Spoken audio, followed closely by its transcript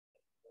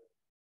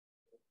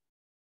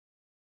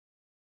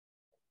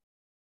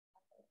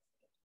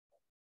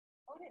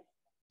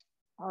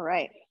All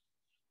right.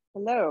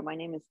 Hello, my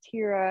name is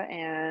Tira,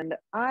 and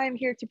I'm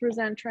here to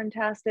present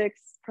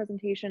TRENDTASTIC's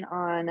presentation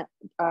on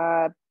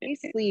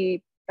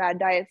basically fad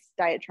diets,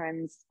 diet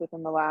trends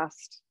within the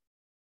last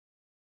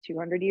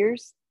 200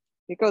 years.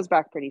 It goes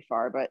back pretty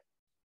far, but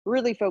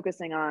really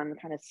focusing on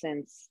kind of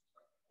since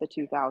the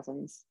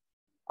 2000s.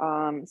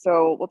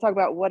 So we'll talk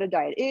about what a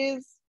diet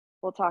is.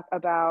 We'll talk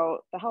about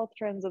the health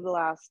trends of the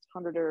last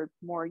 100 or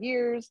more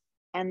years,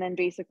 and then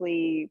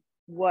basically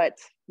what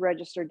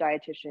registered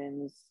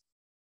dietitians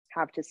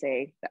have to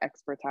say, the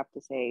experts have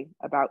to say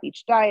about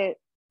each diet,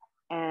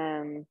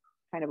 and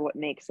kind of what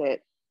makes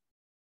it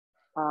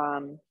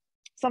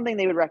something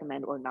they would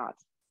recommend or not.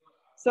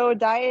 So a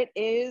diet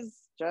is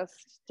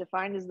just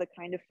defined as the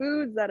kind of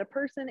foods that a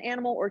person,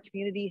 animal, or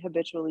community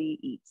habitually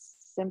eats.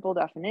 Simple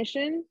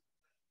definition.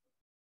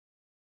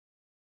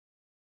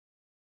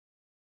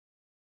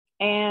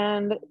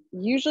 And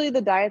usually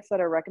the diets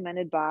that are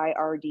recommended by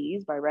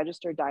RDs, by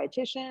registered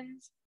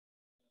dietitians,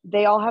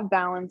 they all have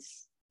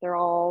balance. They're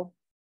all,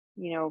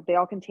 they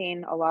all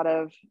contain a lot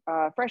of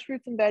fresh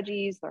fruits and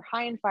veggies. They're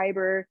high in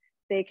fiber.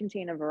 They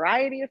contain a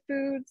variety of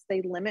foods.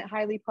 They limit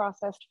highly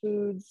processed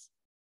foods.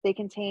 They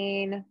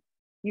contain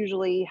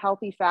usually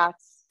healthy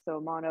fats, so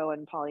mono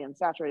and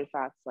polyunsaturated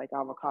fats like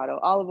avocado,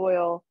 olive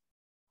oil.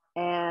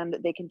 And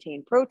they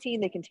contain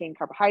protein. They contain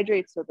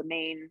carbohydrates, so the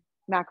main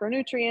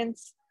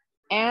macronutrients.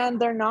 And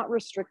they're not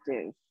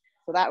restrictive.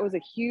 So that was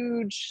a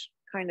huge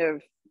kind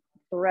of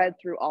thread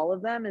through all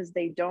of them, is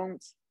they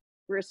don't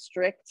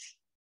restrict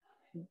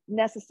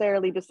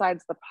necessarily,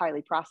 besides the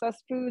highly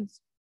processed foods,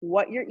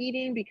 what you're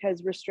eating,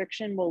 because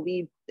restriction will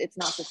lead, it's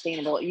not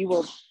sustainable. You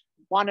will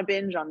want to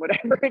binge on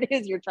whatever it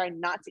is you're trying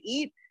not to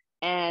eat,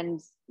 and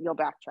you'll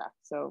backtrack.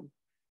 So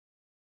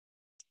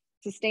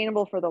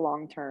sustainable for the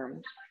long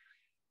term.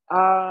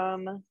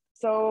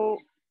 So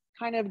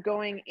kind of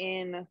going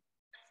in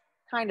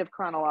kind of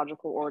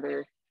chronological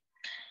order.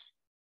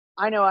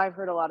 I know I've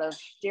heard a lot of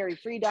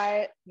dairy-free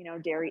diet.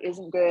 Dairy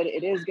isn't good.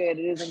 It is good.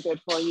 It isn't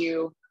good for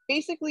you.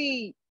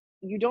 Basically,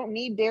 you don't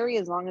need dairy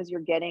as long as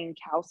you're getting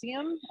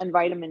calcium and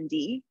vitamin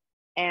D.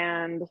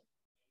 And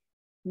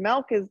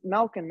milk and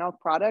milk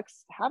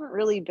products haven't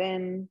really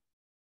been,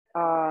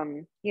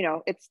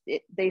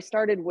 they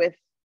started with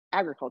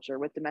agriculture,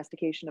 with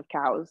domestication of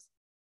cows.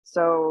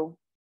 So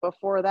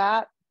before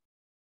that,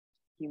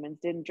 humans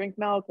didn't drink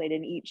milk. They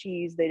didn't eat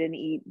cheese. They didn't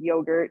eat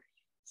yogurt.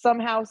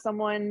 Somehow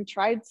someone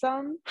tried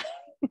some.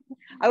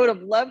 I would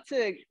have loved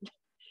to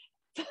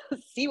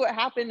see what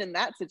happened in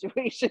that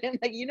situation.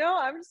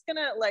 I'm just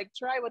gonna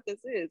try what this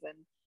is,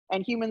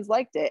 and humans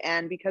liked it.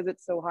 And because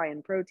it's so high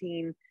in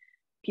protein,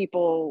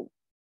 people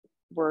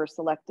were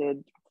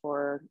selected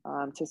for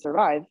to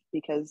survive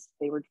because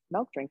they were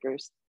milk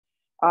drinkers.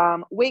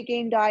 Weight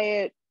gain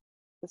diet.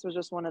 This was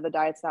just one of the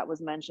diets that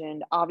was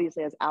mentioned,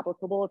 obviously as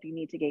applicable if you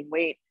need to gain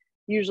weight.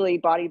 Usually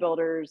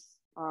bodybuilders,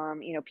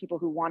 people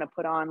who want to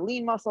put on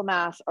lean muscle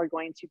mass are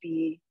going to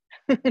be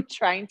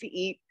trying to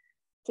eat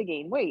to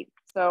gain weight.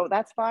 So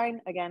that's fine,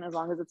 again, as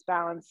long as it's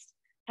balanced,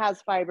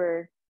 has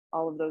fiber,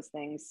 all of those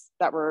things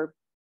that were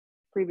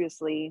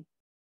previously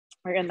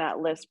or in that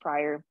list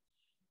prior.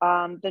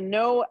 The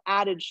no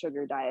added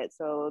sugar diet.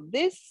 So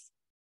this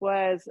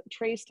was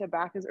traced to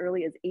back as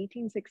early as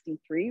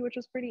 1863, which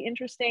was pretty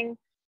interesting.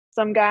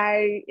 Some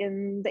guy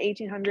in the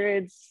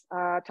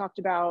 1800s talked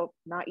about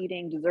not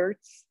eating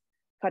desserts,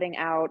 cutting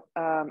out,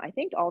 I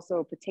think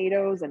also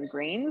potatoes and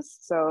grains.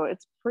 So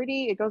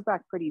it goes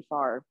back pretty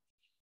far.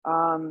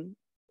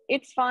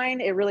 It's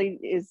fine. It really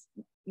is,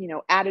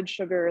 added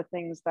sugar,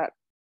 things that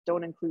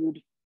don't include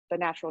the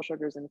natural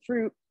sugars in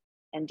fruit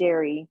and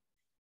dairy.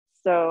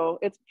 So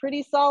it's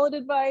pretty solid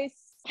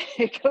advice.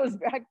 It goes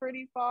back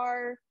pretty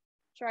far.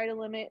 Try to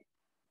limit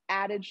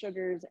added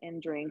sugars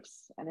in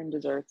drinks and in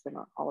desserts and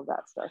all of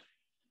that stuff.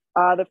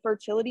 The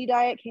fertility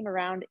diet came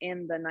around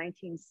in the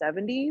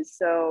 1970s.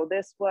 So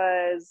this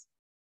was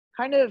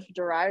kind of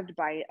derived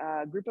by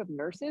a group of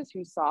nurses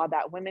who saw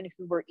that women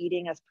who were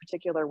eating a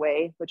particular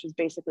way, which is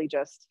basically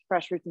just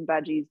fresh fruits and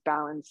veggies,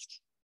 balanced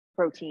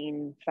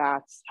protein,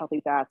 fats,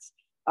 healthy fats,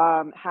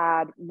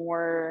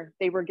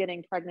 they were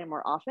getting pregnant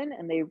more often,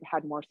 and they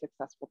had more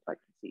successful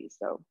pregnancies.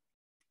 So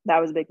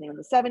that was a big thing in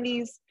the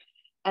 70s.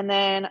 And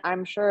then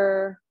I'm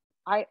sure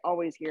I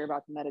always hear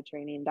about the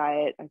Mediterranean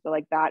diet. I feel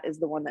like that is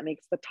the one that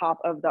makes the top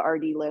of the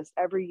RD list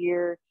every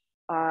year.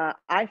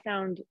 I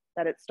found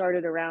that it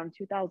started around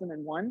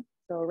 2001,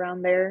 so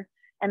around there.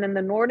 And then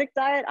the Nordic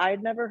diet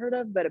I'd never heard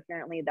of, but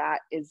apparently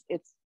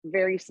it's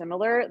very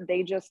similar.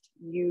 They just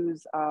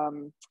use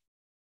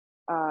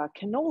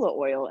canola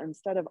oil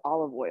instead of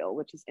olive oil,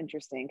 which is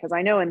interesting because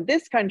I know in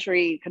this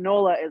country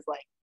canola is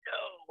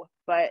no,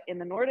 but in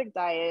the Nordic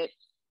diet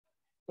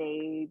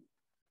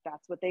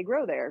that's what they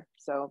grow there,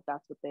 so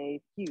that's what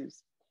they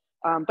use.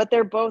 But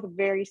they're both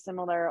very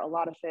similar. A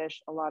lot of fish,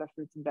 a lot of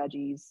fruits and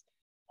veggies,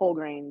 whole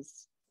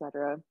grains,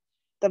 etc.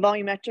 The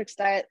volumetrics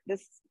diet,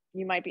 this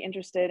you might be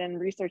interested in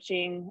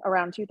researching,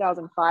 around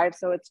 2005.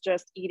 So it's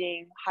just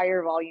eating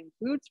higher volume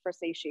foods for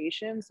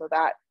satiation. So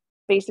that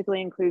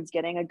basically includes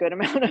getting a good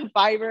amount of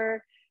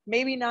fiber,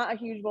 maybe not a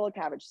huge bowl of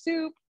cabbage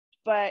soup,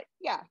 but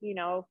yeah, you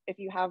know, if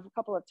you have a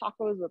couple of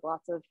tacos with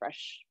lots of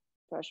fresh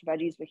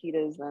veggies,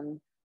 fajitas, then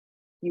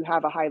you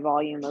have a high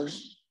volume of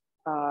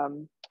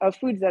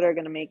foods that are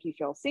going to make you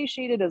feel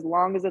satiated, as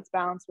long as it's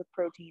balanced with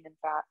protein and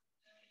fat.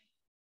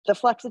 The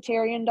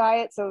flexitarian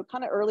diet, so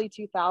kind of early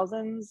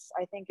 2000s,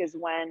 I think is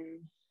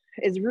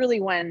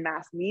really when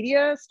mass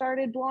media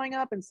started blowing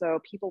up. And so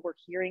people were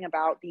hearing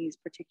about these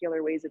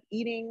particular ways of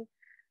eating,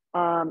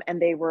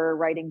 and they were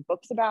writing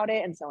books about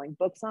it and selling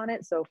books on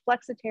it. So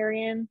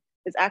flexitarian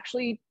is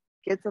actually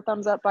gets a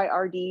thumbs up by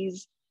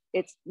RDs.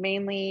 It's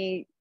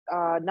mainly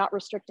not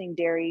restricting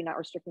dairy, not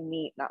restricting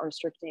meat, not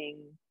restricting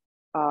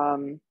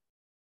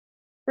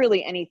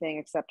really anything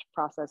except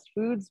processed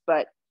foods.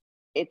 But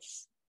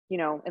it's, you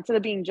know, instead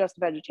of being just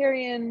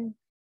vegetarian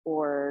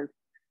or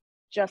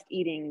just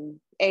eating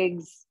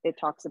eggs, it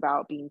talks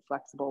about being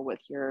flexible with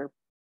the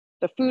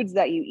foods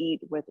that you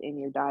eat within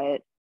your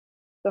diet.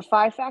 The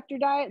 5-factor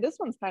diet, this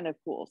one's kind of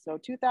cool. So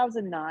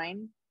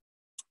 2009,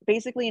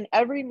 basically in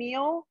every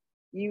meal,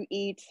 you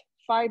eat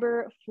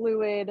fiber,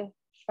 fluid,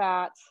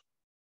 fat,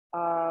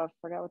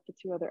 forgot what the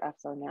 2 other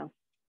F's are now.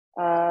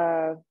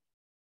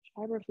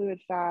 Fiber, fluid,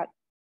 fat,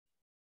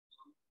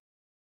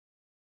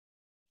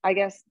 I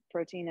guess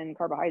protein and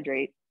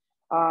carbohydrate.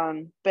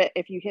 But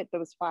if you hit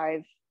those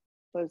five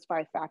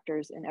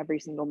factors in every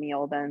single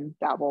meal, then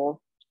that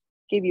will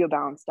give you a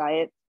balanced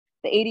diet.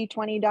 The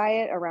 80-20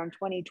 diet around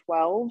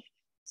 2012.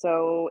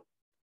 So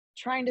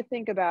trying to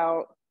think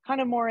about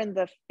kind of more in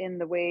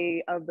the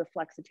way of the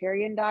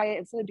flexitarian diet,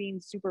 instead of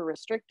being super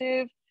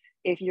restrictive,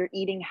 if you're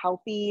eating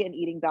healthy and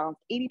eating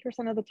balanced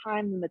 80% of the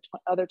time, then the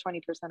other 20%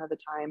 of the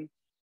time,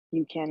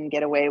 you can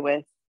get away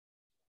with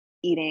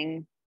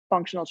eating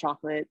functional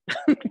chocolate,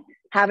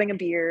 having a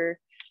beer.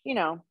 You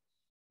know,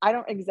 I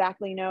don't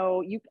exactly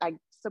know. I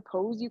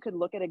suppose you could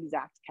look at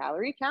exact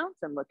calorie counts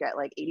and look at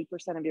like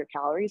 80% of your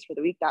calories for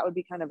the week. That would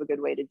be kind of a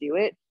good way to do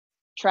it.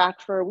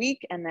 Track for a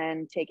week and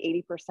then take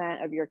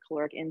 80% of your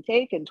caloric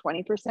intake and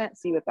 20%,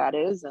 see what that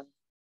is and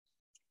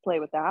play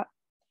with that.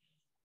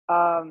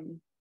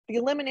 The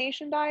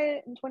elimination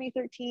diet in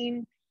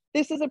 2013,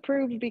 this is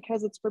approved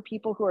because it's for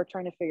people who are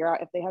trying to figure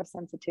out if they have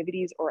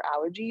sensitivities or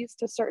allergies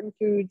to certain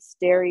foods,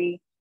 dairy,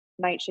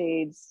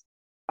 nightshades,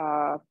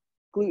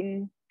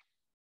 gluten.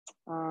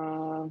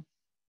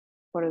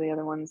 What are the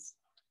other ones?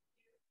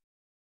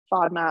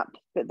 FODMAP,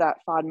 that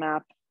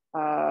FODMAP,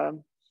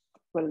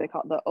 what do they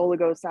call it? The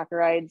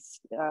oligosaccharides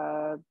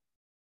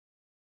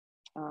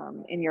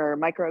in your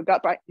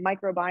gut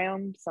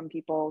microbiome. Some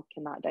people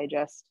cannot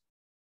digest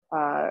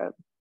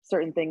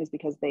certain things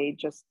because they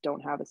just don't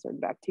have a certain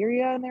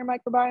bacteria in their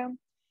gut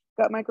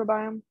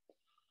microbiome.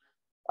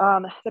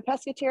 The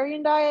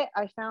pescatarian diet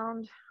I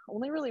found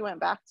only really went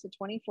back to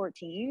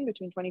 2014,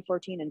 between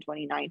 2014 and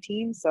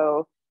 2019.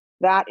 So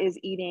that is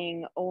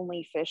eating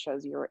only fish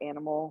as your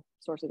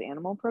source of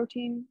animal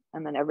protein,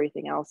 and then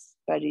everything else,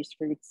 veggies,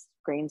 fruits,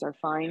 grains are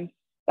fine.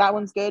 That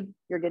one's good.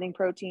 You're getting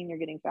protein, you're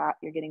getting fat,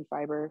 you're getting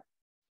fiber.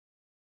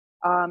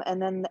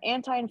 And then the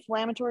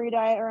anti-inflammatory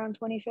diet around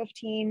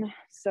 2015.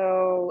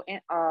 So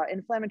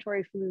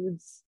inflammatory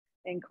foods,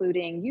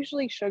 including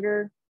usually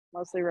sugar,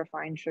 mostly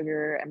refined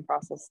sugar and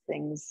processed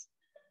things,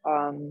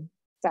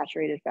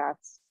 saturated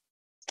fats.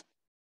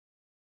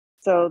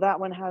 So that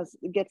one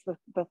gets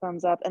the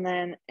thumbs up. And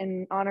then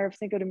in honor of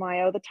Cinco de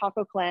Mayo, the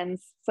taco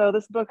cleanse. So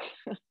this book,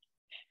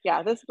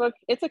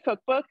 it's a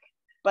cookbook,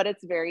 but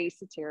it's very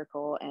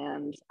satirical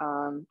and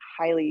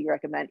highly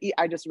recommend.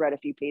 I just read a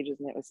few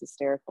pages and it was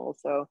hysterical.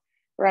 So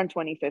around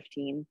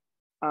 2015,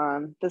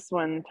 this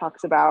one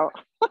talks about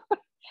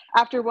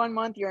after 1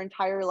 month, your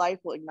entire life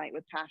will ignite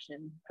with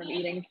passion from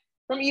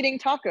eating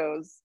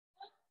tacos.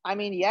 I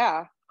mean,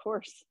 yeah, of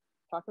course,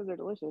 tacos are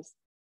delicious.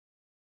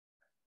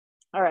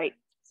 All right.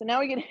 So now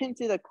we get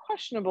into the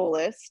questionable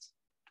list.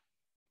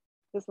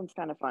 This one's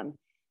kind of fun.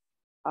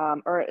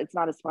 Or it's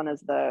not as fun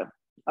as the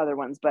other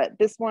ones, but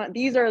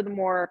these are the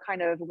more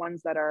kind of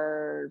ones that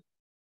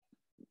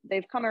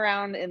they've come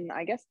around in,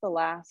 I guess, the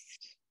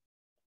last,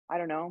 I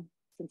don't know,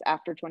 since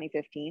after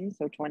 2015.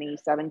 So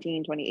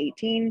 2017,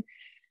 2018,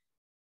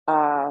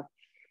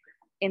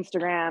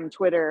 Instagram,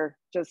 Twitter,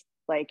 just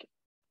like,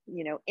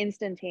 you know,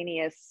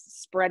 instantaneous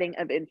spreading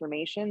of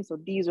information. So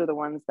these are the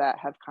ones that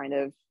have kind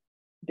of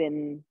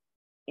been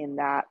in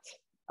that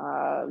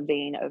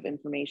vein of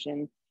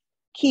information.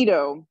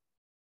 Keto.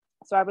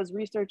 So I was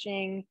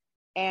researching,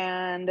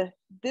 and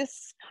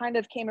this kind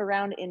of came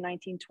around in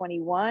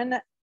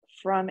 1921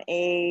 from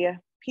a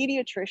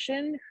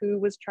pediatrician who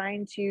was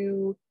trying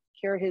to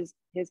cure his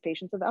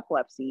patients of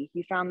epilepsy.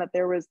 He found that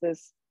there was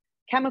this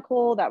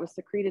chemical that was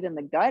secreted in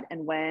the gut,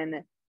 and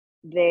when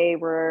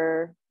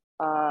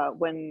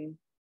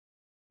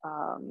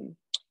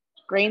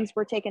grains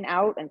were taken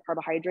out and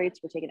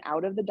carbohydrates were taken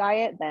out of the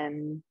diet,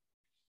 then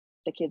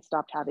the kids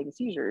stopped having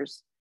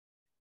seizures.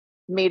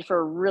 Made for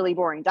a really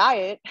boring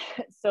diet.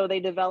 So they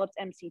developed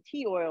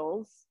MCT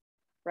oils,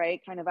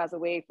 right? Kind of as a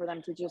way for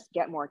them to just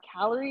get more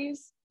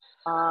calories.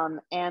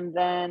 And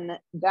then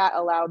that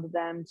allowed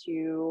them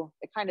to,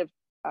 it kind of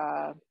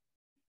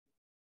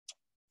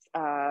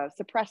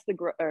suppress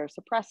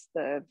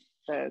the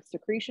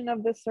secretion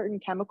of this certain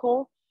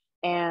chemical,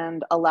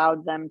 and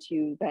allowed them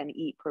to then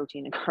eat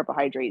protein and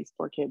carbohydrates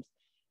for kids.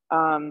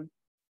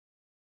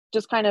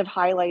 Just kind of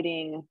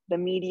highlighting the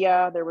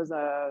media. There was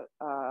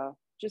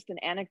just an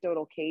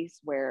anecdotal case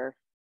where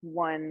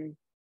one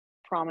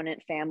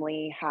prominent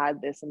family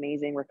had this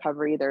amazing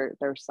recovery,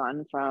 their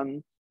son,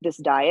 from this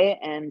diet.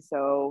 And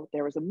so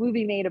there was a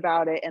movie made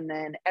about it. And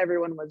then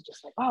everyone was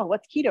just like, oh,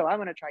 what's keto? I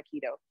want to try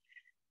keto.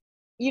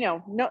 You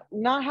know,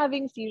 not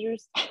having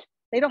seizures.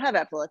 They don't have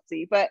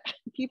epilepsy, but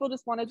people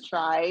just want to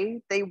try.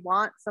 They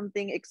want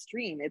something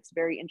extreme. It's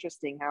very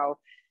interesting how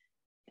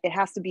it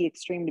has to be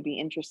extreme to be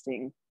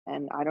interesting.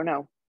 And I don't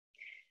know,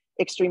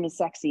 extreme is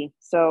sexy.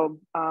 So,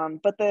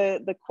 but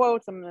the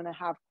quotes, I'm going to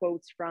have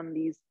quotes from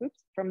these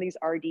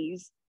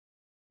RDs,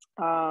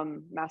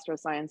 Master of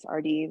Science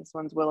RD. This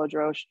one's Willow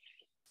Drosh.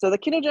 So the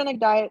ketogenic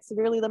diet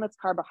severely limits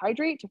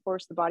carbohydrate to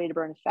force the body to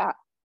burn fat.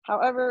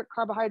 However,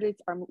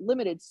 carbohydrates are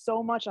limited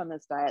so much on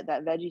this diet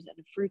that veggies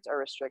and fruits are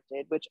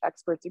restricted, which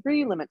experts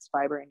agree limits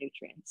fiber and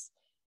nutrients.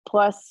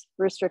 Plus,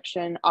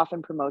 restriction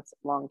often promotes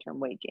long-term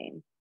weight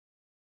gain.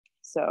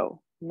 So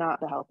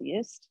not the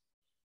healthiest.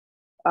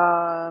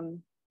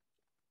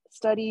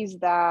 Studies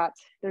that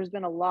there's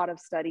been a lot of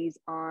studies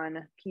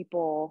on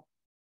people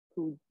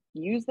who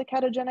use the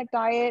ketogenic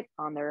diet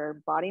on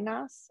their body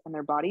mass and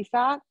their body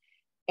fat.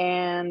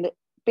 And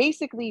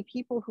basically,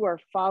 people who are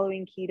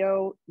following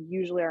keto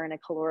usually are in a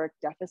caloric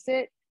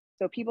deficit.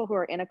 So people who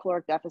are in a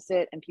caloric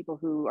deficit and people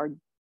who are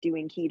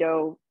doing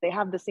keto, they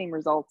have the same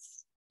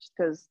results just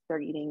because they're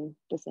eating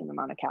the same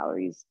amount of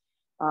calories.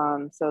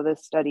 So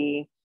this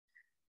study,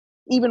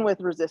 even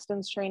with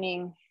resistance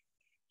training,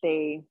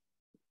 they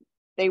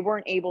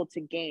weren't able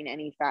to gain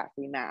any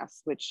fat-free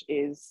mass, which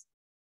is,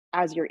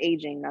 as you're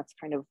aging, that's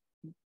kind of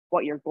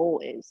what your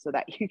goal is, so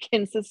that you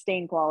can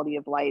sustain quality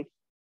of life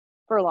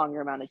for a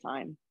longer amount of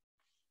time.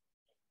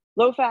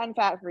 Low fat and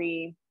fat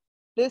free.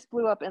 This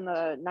blew up in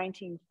the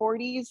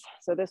 1940s.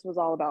 So this was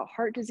all about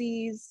heart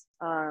disease,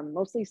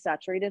 mostly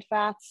saturated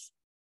fats.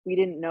 We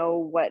didn't know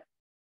what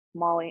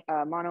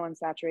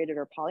monounsaturated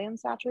or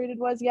polyunsaturated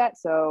was yet.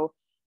 So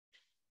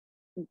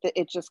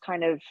it just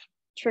kind of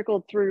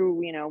trickled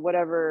through,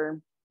 whatever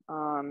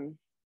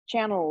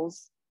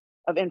channels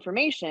of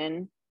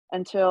information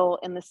until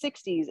in the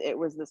 60s, it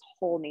was this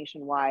whole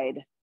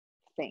nationwide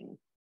thing.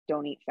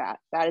 Don't eat fat.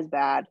 Fat is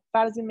bad.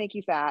 Fat is going to make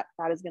you fat.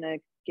 Fat is going to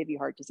give you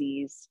heart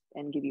disease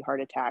and give you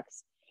heart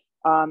attacks.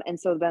 And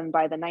so then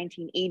by the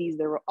 1980s,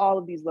 there were all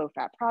of these low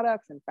fat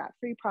products and fat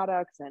free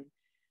products. And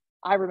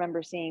I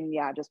remember seeing,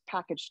 just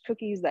packaged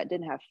cookies that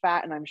didn't have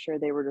fat. And I'm sure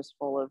they were just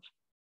full of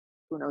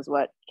who knows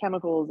what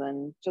chemicals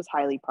and just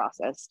highly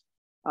processed.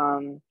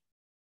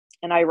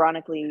 And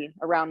ironically,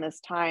 around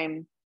this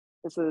time,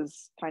 this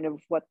is kind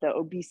of what the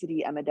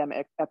obesity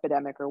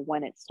epidemic, or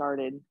when it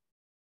started.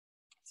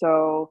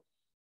 So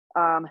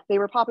they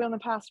were popular in the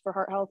past for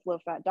heart health, low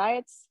fat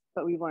diets,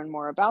 but we've learned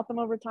more about them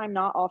over time.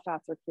 Not all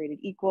fats are created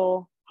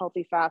equal.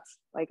 Healthy fats,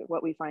 like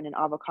what we find in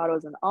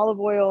avocados and olive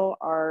oil,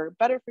 are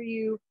better for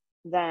you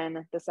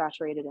than the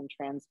saturated and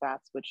trans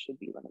fats, which should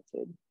be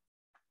limited.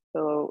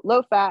 So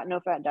low fat, no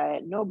fat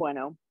diet, no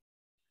bueno.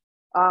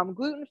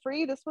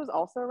 Gluten-free, this was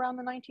also around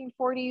the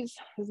 1940s.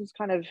 This was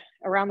kind of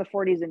around the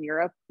 40s in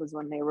Europe was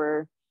when they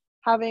were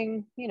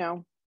having,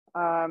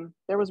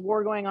 there was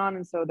war going on.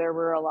 And so there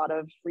were a lot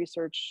of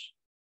research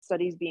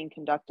studies being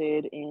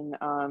conducted in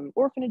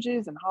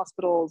orphanages and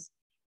hospitals,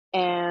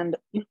 and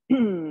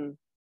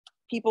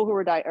people who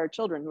were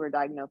children who were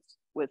diagnosed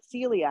with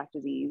celiac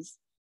disease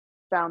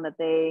found that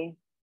they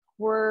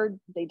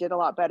did a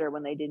lot better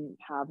when they didn't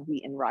have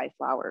wheat and rye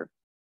flour.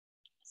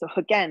 So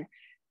again,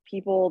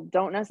 people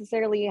don't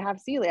necessarily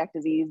have celiac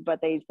disease, but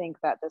they think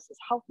that this is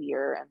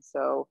healthier. And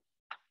so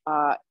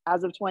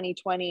as of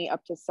 2020,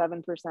 up to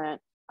 7%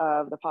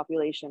 of the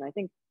population, I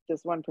think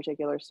this one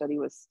particular study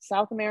was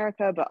South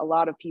America, but a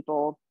lot of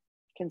people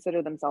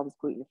consider themselves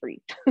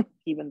gluten-free,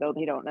 even though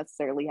they don't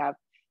necessarily have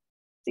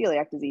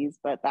celiac disease,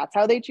 but that's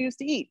how they choose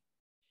to eat.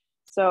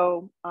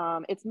 So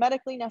it's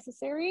medically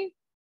necessary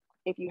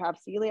if you have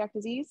celiac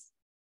disease,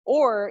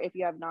 or if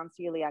you have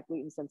non-celiac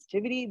gluten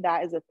sensitivity.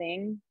 That is a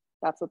thing.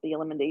 That's what the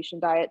elimination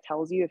diet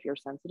tells you if you're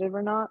sensitive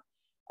or not.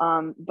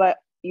 But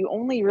you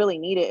only really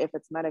need it if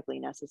it's medically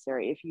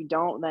necessary. If you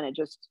don't, then it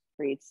just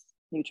creates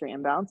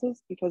nutrient imbalances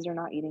because you're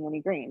not eating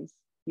any grains,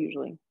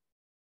 usually.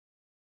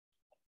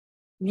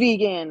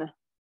 Vegan.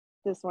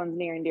 This one's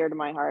near and dear to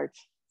my heart.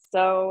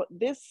 So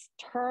this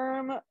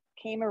term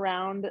came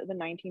around the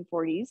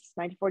 1940s,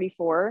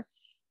 1944,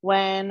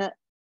 when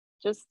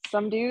just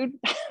some dude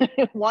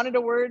wanted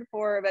a word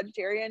for a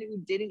vegetarian who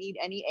didn't eat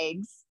any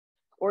eggs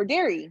or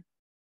dairy.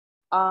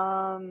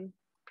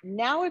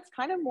 Now it's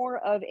kind of more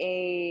of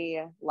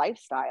a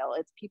lifestyle.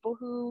 It's people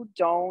who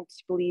don't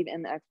believe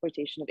in the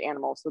exploitation of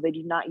animals. So they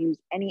do not use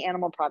any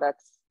animal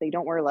products. They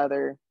don't wear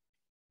leather.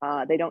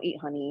 They don't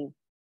eat honey.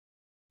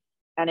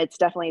 And it's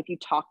definitely, if you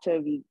talk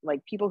to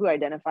like people who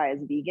identify as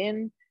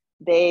vegan,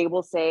 they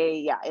will say,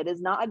 yeah, it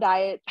is not a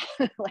diet.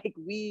 Like,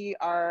 we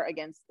are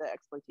against the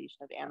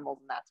exploitation of animals,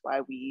 and that's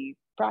why we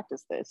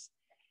practice this.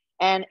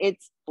 And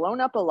it's blown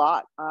up a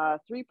lot.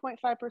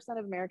 3.5%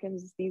 of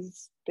Americans,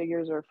 these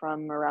figures are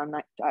from around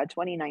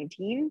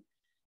 2019.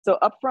 So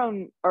up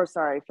from, or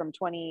sorry, from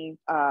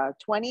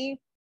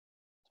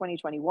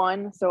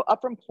 2021. So up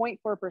from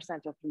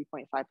 0.4% to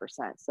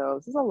 3.5%. So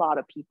this is a lot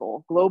of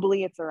people.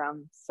 Globally, it's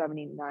around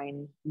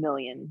 79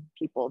 million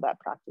people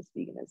that practice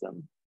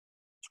veganism.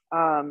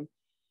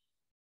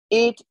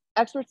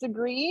 Experts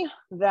agree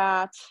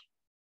that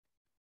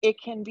it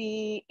can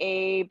be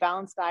a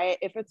balanced diet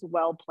if it's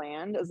well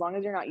planned, as long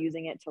as you're not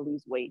using it to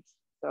lose weight.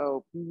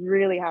 So you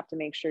really have to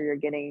make sure you're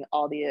getting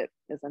all the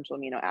essential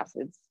amino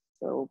acids.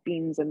 So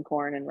beans and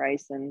corn and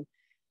rice and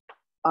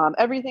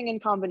everything in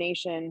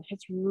combination.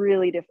 It's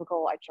really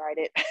difficult. I tried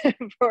it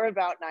for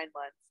about 9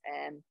 months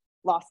and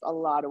lost a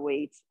lot of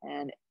weight,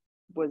 and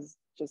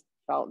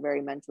felt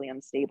very mentally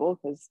unstable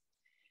because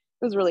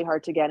it was really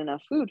hard to get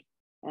enough food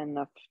and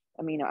enough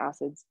amino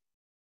acids.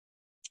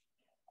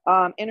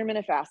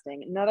 Intermittent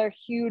fasting, another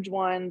huge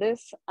one.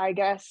 This, I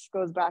guess,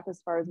 goes back as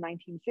far as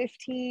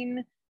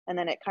 1915, and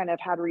then it kind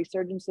of had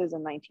resurgences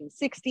in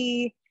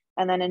 1960.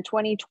 And then in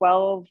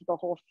 2012, the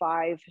whole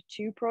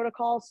 5-2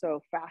 protocol,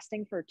 so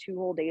fasting for 2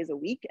 whole days a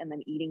week and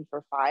then eating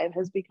for 5,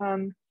 has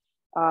become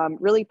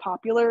really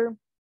popular,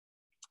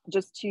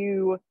 just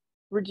to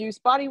reduce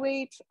body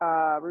weight,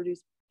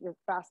 reduce your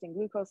fasting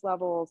glucose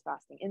levels,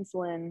 fasting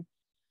insulin.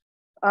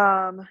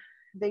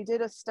 They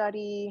did a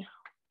study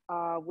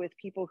with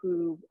people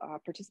who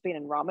participate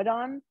in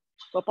Ramadan,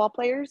 football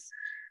players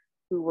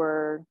who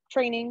were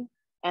training,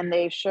 and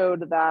they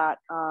showed that,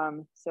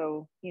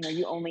 so,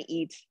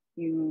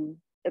 you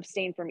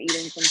abstain from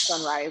eating from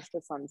sunrise to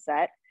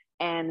sunset,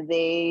 and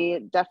they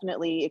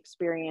definitely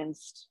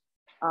experienced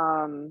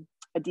a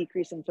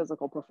decrease in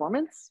physical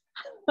performance.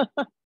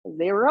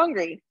 They were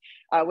hungry,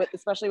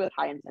 especially with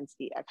high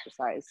intensity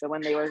exercise. So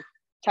when they were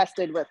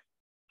tested with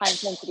high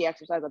intensity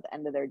exercise at the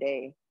end of their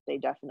day, they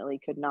definitely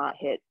could not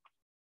hit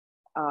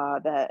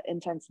the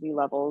intensity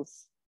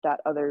levels that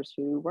others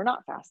who were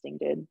not fasting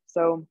did.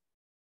 So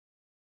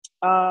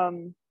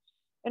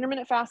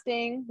intermittent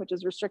fasting, which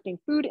is restricting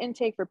food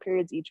intake for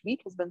periods each week,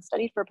 has been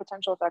studied for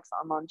potential effects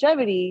on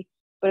longevity,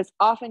 but it's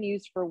often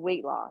used for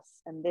weight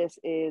loss. And this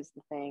is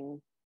the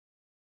thing,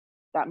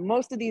 that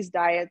most of these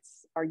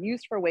diets are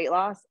used for weight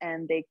loss,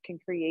 and they can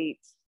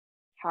create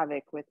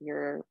havoc with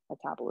your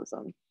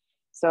metabolism.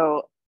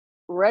 So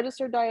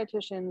registered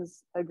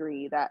dietitians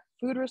agree that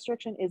food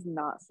restriction is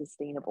not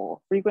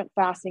sustainable. Frequent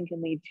fasting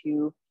can lead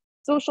to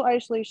social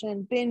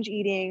isolation, binge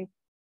eating,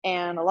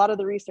 and a lot of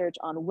the research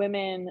on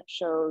women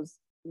shows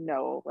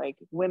no, like,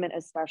 women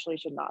especially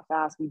should not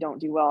fast. We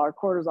don't do well. Our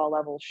cortisol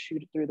levels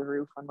shoot through the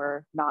roof when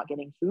we're not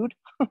getting food.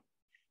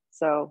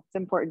 So it's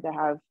important to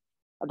have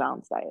a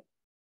balanced diet.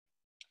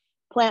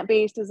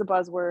 Plant-based is a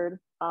buzzword.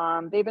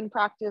 They've been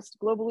practiced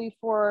globally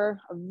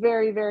for a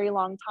very, very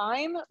long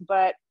time,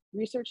 but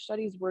research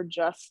studies were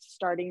just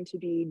starting to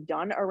be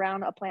done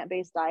around a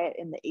plant-based diet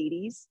in the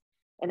 80s.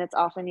 And it's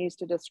often used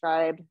to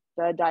describe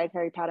the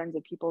dietary patterns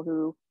of people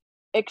who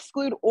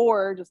exclude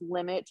or just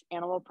limit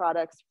animal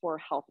products for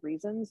health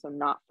reasons, so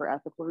not for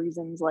ethical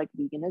reasons like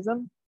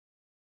veganism.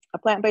 A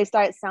plant-based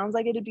diet sounds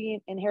like it'd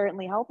be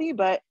inherently healthy,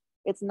 but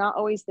it's not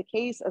always the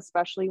case,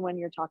 especially when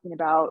you're talking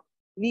about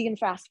vegan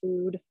fast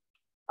food,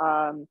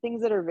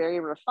 things that are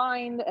very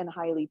refined and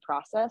highly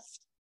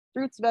processed.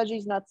 Fruits,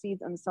 veggies, nuts,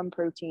 seeds, and some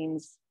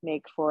proteins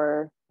make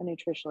for a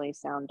nutritionally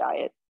sound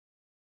diet.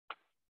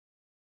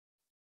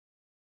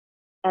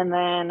 And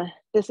then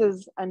this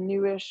is a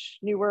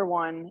newer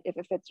one, if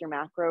it fits your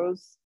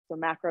macros. So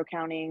macro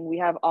counting, we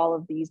have all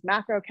of these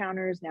macro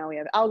counters. Now we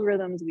have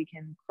algorithms. We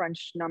can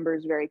crunch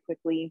numbers very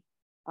quickly.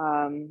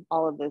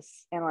 All of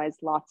this, analyze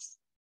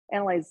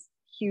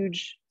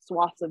huge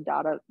swaths of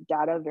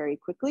data very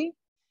quickly.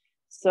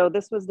 So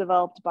this was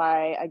developed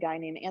by a guy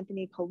named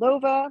Anthony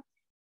Kalova,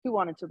 who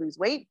wanted to lose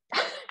weight,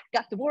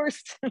 got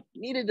divorced,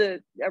 needed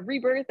a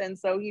rebirth. And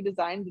so he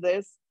designed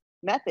this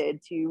method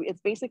it's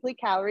basically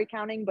calorie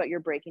counting, but you're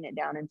breaking it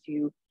down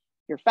into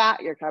your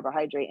fat, your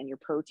carbohydrate, and your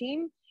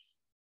protein.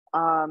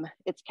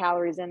 It's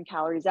calories in,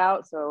 calories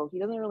out. So he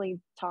doesn't really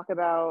talk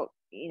about,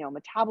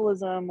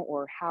 metabolism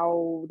or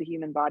how the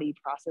human body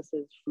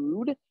processes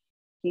food.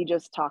 He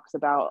just talks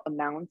about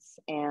amounts,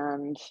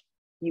 and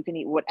you can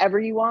eat whatever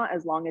you want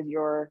as long as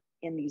you're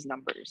in these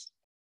numbers.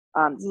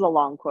 This is a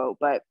long quote,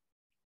 but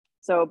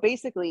so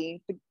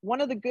basically,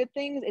 one of the good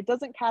things, it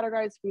doesn't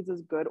categorize foods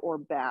as good or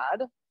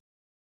bad.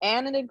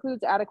 And it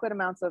includes adequate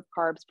amounts of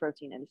carbs,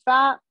 protein, and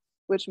fat,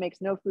 which makes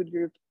no food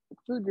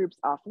groups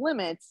off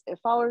limits. If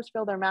followers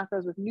fill their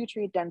macros with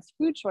nutrient-dense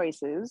food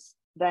choices,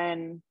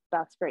 then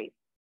that's great,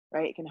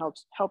 right? It can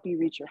help you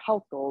reach your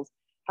health goals.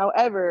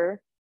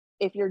 However,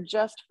 if you're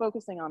just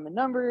focusing on the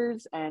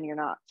numbers and you're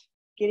not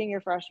getting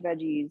your fresh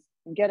veggies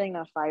and getting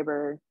enough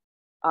fiber,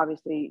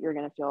 obviously you're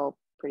going to feel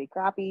pretty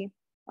crappy.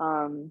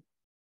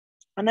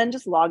 And then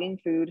just logging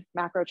food,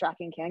 macro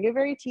tracking can get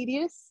very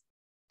tedious,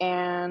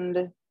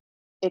 and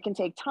it can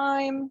take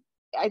time.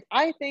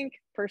 I think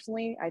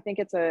personally, I think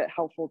it's a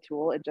helpful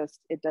tool. It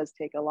does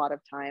take a lot of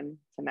time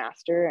to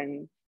master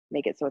and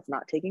make it so it's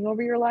not taking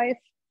over your life.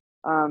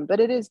 But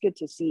it is good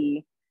to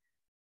see.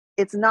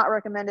 It's not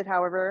recommended,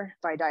 however,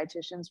 by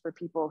dietitians for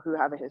people who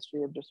have a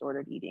history of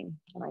disordered eating.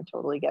 And I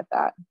totally get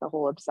that. The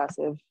whole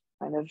obsessive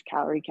kind of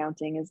calorie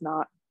counting is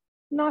not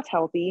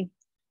healthy.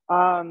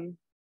 That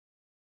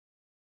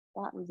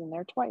was in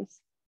there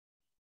twice.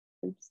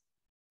 Oops.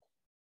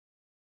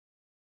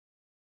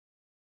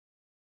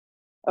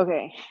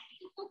 Okay.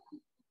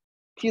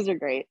 These are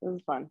great. This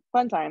is fun.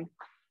 Fun time.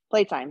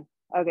 Playtime.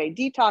 Okay,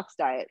 detox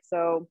diet.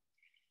 So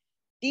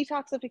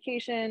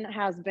detoxification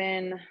has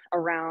been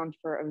around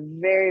for a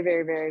very,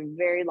 very, very,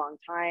 very long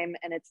time.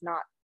 And it's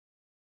not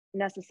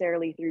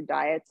necessarily through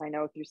diets. I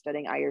know through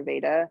studying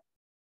Ayurveda,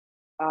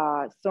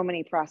 so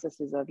many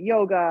processes of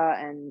yoga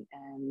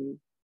and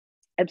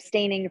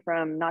abstaining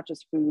from not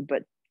just food,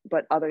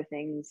 but other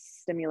things,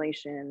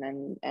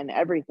 stimulation and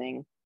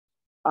everything.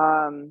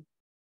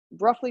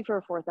 Roughly for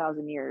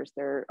 4,000 years,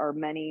 there are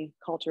many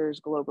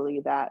cultures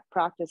globally that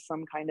practice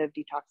some kind of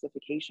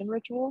detoxification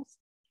rituals.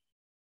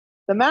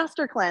 The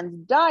master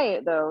cleanse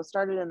diet, though,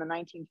 started in the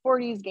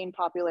 1940s, gained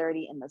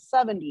popularity in the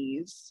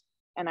 70s.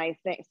 And I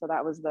think, so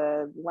that was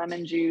the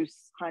lemon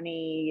juice,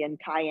 honey, and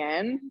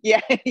cayenne.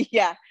 Yeah,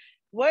 yeah.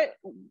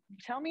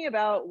 Tell me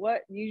about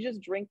what, you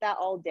just drink that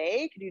all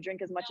day? Could you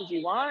drink as much as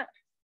you want?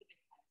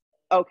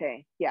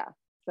 Okay, yeah.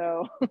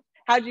 So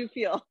how'd you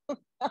feel?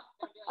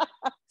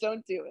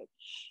 Don't do it.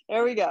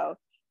 There we go.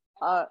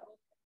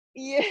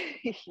 Yeah,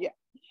 yeah.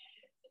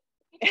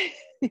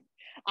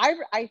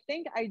 I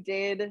think I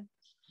did.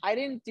 I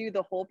didn't do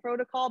the whole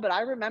protocol, but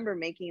I remember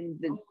making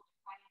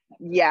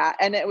yeah,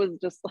 and it was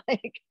just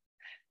like,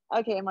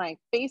 okay, my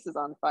face is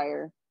on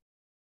fire.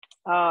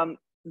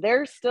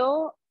 There's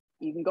still,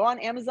 you can go on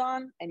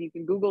Amazon and you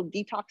can Google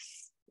detox,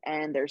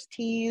 and there's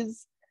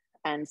teas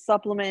and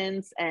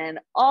supplements and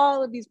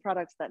all of these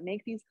products that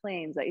make these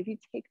claims that if you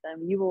take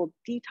them, you will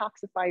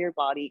detoxify your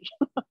body.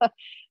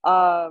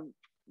 But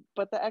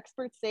the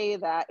experts say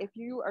that if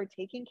you are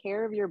taking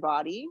care of your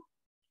body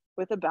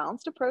with a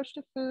balanced approach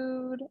to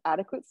food,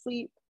 adequate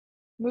sleep,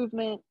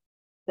 movement,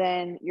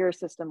 then your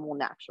system will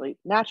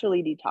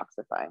naturally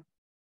detoxify.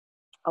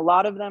 A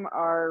lot of them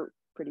are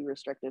pretty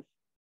restrictive,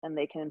 and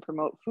they can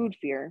promote food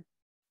fear,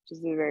 which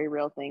is a very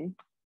real thing.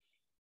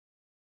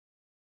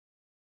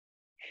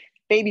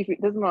 Baby food,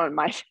 this is one of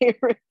my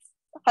favorites.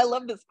 I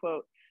love this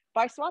quote.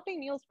 By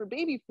swapping meals for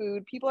baby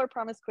food, people are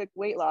promised quick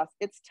weight loss.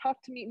 It's tough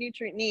to meet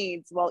nutrient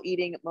needs while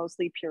eating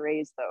mostly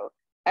purees, though.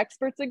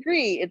 Experts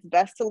agree it's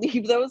best to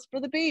leave those for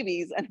the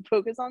babies and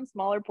focus on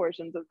smaller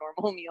portions of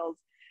normal meals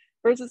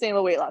for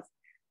sustainable weight loss.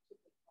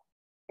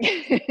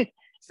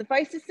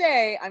 Suffice to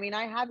say, I mean,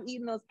 I have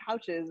eaten those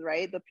pouches,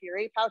 right? The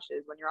puree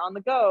pouches. When you're on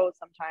the go,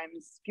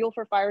 sometimes Fuel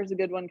for Fire is a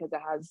good one because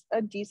it has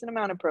a decent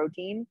amount of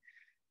protein.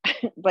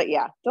 But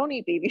yeah, don't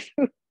eat baby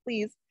food,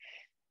 please.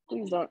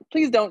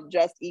 Please don't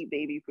just eat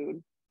baby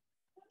food.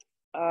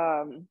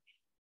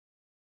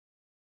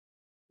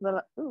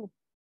 Ooh,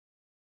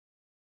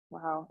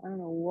 wow, I don't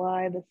know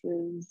why this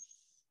is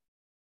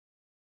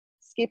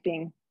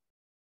skipping.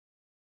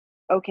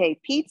 Okay,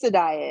 pizza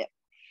diet.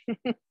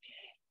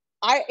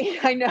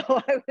 I know,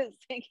 I was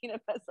thinking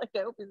of us, like, I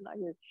hope he's not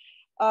here.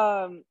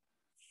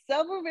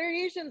 Several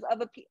variations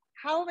of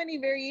how many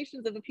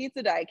variations of a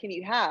pizza diet can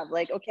you have?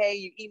 Like, okay,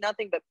 you eat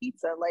nothing but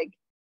pizza, like,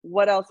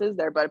 what else is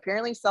there? But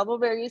apparently several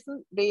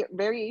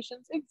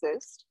variations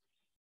exist.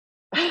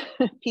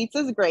 Pizza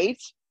is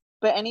great,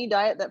 but any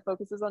diet that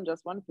focuses on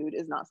just one food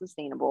is not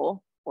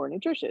sustainable or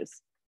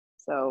nutritious.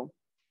 So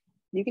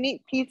you can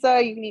eat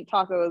pizza, you can eat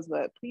tacos,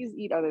 but please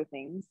eat other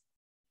things.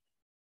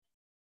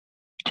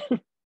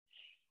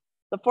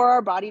 The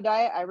 4-Hour Body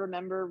Diet, I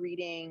remember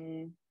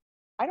reading,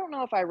 I don't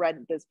know if I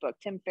read this book,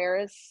 Tim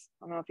Ferriss.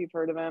 I don't know if you've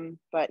heard of him,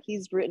 but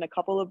he's written a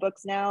couple of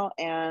books now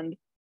and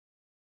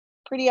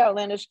pretty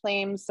outlandish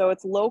claims. So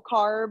it's low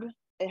carb.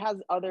 It has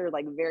other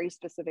like very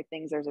specific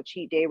things. There's a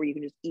cheat day where you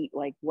can just eat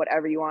like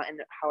whatever you want and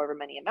however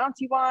many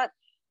amounts you want.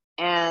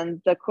 And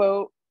the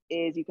quote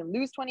is, you can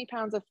lose 20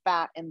 pounds of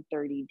fat in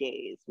 30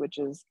 days, which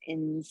is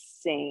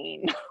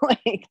insane.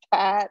 Like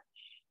that.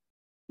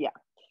 Yeah.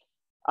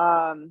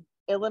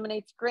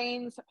 Eliminates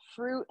grains,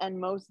 fruit, and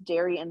most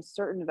dairy and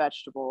certain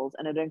vegetables,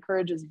 and it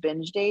encourages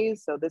binge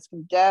days. So this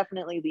can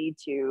definitely lead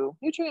to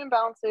nutrient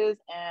imbalances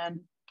and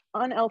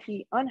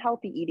unhealthy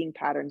eating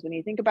patterns. When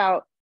you think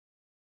about,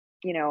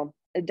 you know,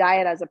 a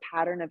diet as a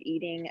pattern of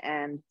eating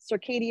and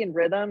circadian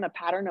rhythm, a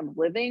pattern of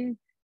living,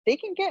 they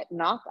can get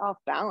knocked off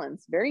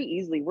balance very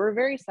easily. We're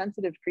very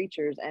sensitive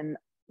creatures, and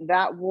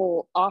that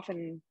will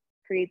often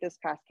create this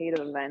cascade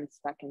of events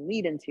that can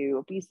lead into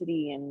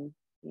obesity and,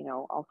 you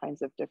know, all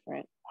kinds of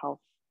different health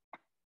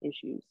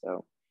issues.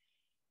 So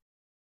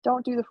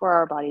don't do the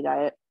 4-Hour Body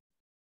Diet.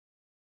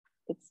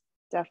 It's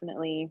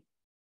definitely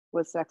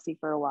was sexy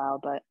for a while,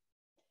 but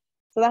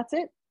so that's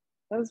it.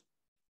 That was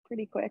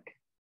pretty quick.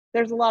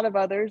 There's a lot of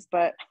others,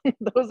 but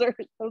those are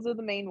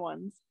the main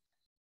ones.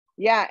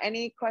 Yeah,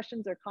 any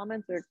questions or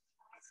comments or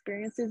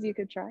experiences you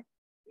could try?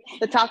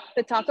 The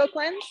taco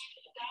cleanse?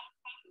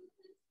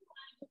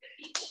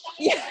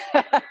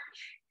 Yeah.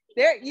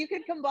 There, you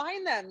could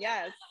combine them.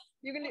 Yes.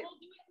 You can.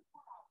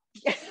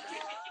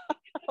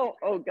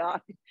 Oh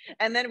God.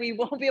 And then we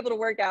won't be able to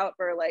work out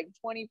for like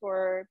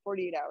 24,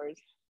 48 hours.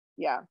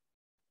 Yeah.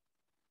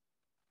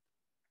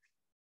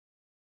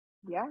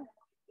 Yeah.